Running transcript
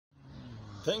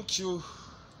Thank you,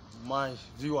 my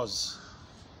viewers,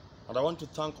 and I want to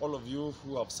thank all of you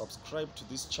who have subscribed to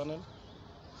this channel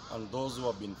and those who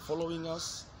have been following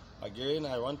us. Again,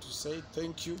 I want to say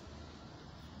thank you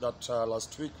that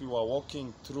last week we were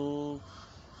walking through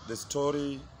the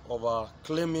story of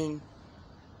claiming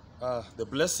the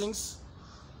blessings,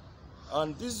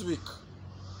 and this week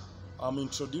I'm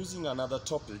introducing another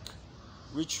topic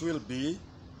which will be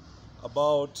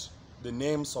about the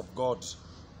names of God.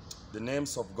 The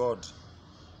names of God.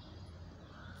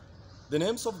 The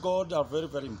names of God are very,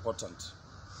 very important.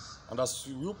 And as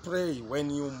you pray, when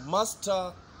you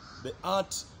master the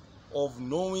art of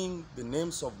knowing the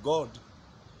names of God,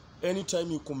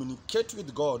 anytime you communicate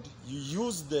with God, you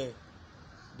use the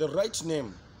right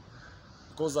name,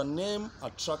 because a name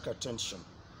attracts attention.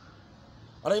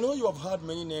 And I know you have heard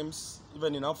many names.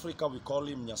 Even in Africa, we call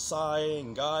him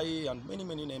Nyasai, Ngai, and many,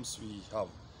 many names we have.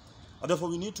 And therefore,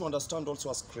 we need to understand also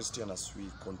as Christians as we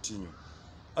continue.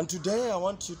 And today, I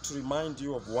want you to remind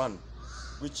you of one,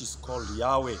 which is called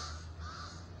Yahweh.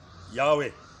 Yahweh.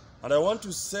 And I want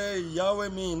to say Yahweh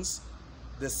means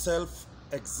the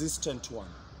self-existent one.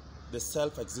 The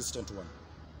self-existent one.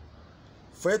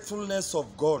 Faithfulness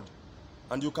of God.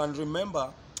 And you can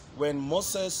remember when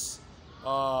Moses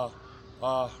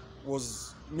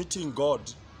was meeting God,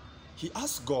 he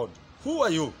asked God, "Who are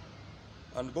you?"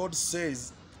 And God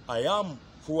says, "I am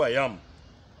who I am."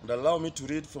 And allow me to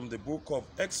read from the book of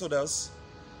Exodus.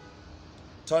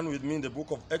 Turn with me in the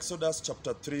book of Exodus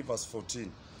chapter 3 verse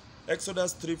 14.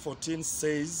 Exodus 3:14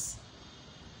 says,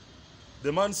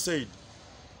 the man said,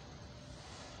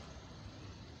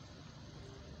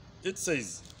 it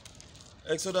says,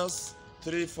 Exodus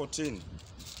 3:14,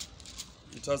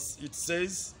 it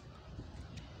says,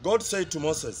 God said to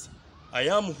Moses, "I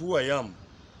am who I am.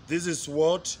 This is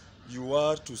what you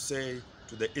are to say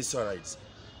to the Israelites.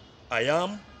 I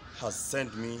am has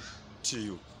sent me to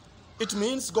you." It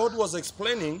means God was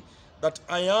explaining that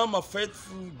I am a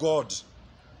faithful God,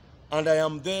 and I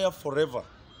am there forever,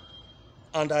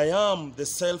 and I am the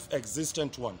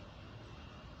self-existent one.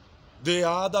 There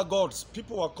are other gods.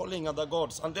 People are calling other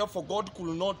gods, and therefore God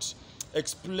could not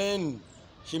explain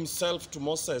himself to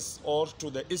Moses or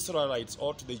to the Israelites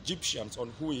or to the Egyptians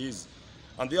on who he is.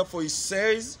 And therefore he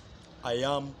says, "I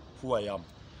am who I am."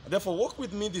 And therefore walk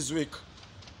with me this week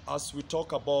as we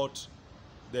talk about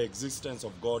the existence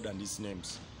of God and his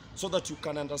names, so that you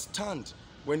can understand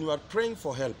when you are praying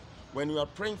for help, when you are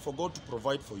praying for God to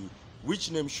provide for you,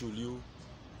 which name should you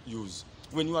use?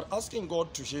 When you are asking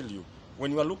God to heal you,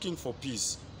 when you are looking for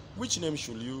peace, which name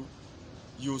should you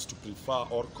use to prefer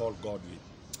or call God with?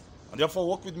 And therefore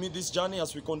walk with me this journey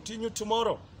as we continue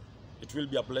tomorrow. It will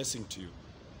be a blessing to you.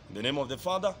 In the name of the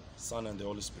Father, Son, and the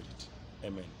Holy Spirit.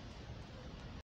 Amen.